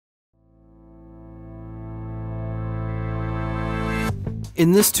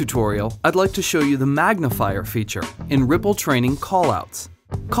In this tutorial, I'd like to show you the magnifier feature in Ripple Training callouts.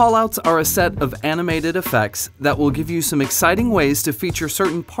 Callouts are a set of animated effects that will give you some exciting ways to feature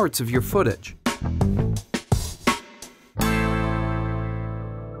certain parts of your footage.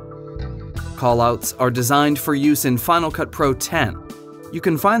 Callouts are designed for use in Final Cut Pro X. You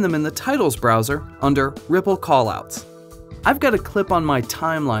can find them in the Titles browser under Ripple Callouts. I've got a clip on my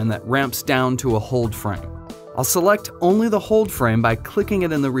timeline that ramps down to a hold frame. I'll select only the hold frame by clicking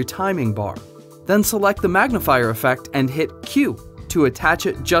it in the retiming bar. Then select the magnifier effect and hit Q to attach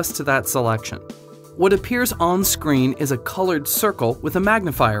it just to that selection. What appears on screen is a colored circle with a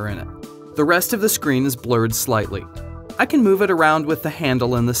magnifier in it. The rest of the screen is blurred slightly. I can move it around with the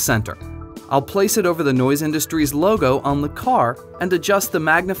handle in the center. I'll place it over the Noise Industries logo on the car and adjust the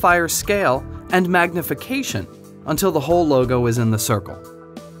magnifier scale and magnification until the whole logo is in the circle.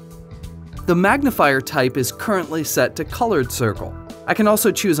 The magnifier type is currently set to colored circle. I can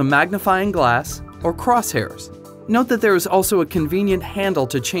also choose a magnifying glass or crosshairs. Note that there is also a convenient handle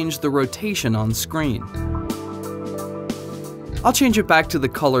to change the rotation on screen. I'll change it back to the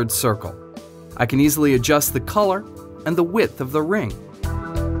colored circle. I can easily adjust the color and the width of the ring.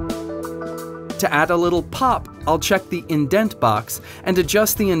 To add a little pop, I'll check the indent box and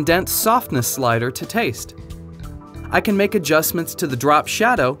adjust the indent softness slider to taste. I can make adjustments to the drop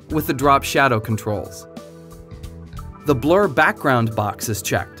shadow with the drop shadow controls. The blur background box is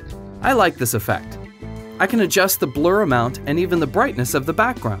checked. I like this effect. I can adjust the blur amount and even the brightness of the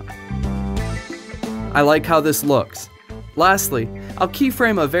background. I like how this looks. Lastly, I'll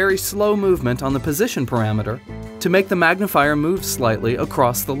keyframe a very slow movement on the position parameter to make the magnifier move slightly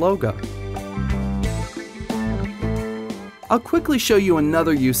across the logo. I'll quickly show you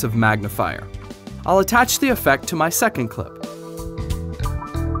another use of magnifier. I'll attach the effect to my second clip.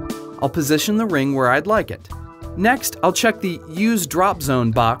 I'll position the ring where I'd like it. Next, I'll check the Use Drop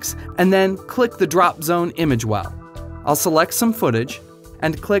Zone box and then click the Drop Zone image well. I'll select some footage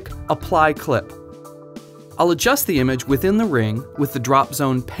and click Apply Clip. I'll adjust the image within the ring with the Drop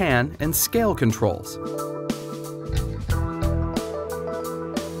Zone pan and scale controls.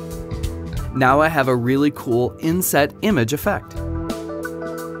 Now I have a really cool inset image effect.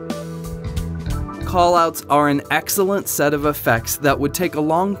 Callouts are an excellent set of effects that would take a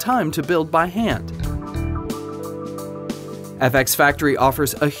long time to build by hand. FxFactory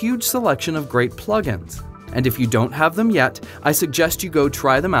offers a huge selection of great plugins, and if you don't have them yet, I suggest you go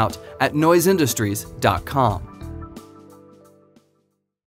try them out at noiseindustries.com.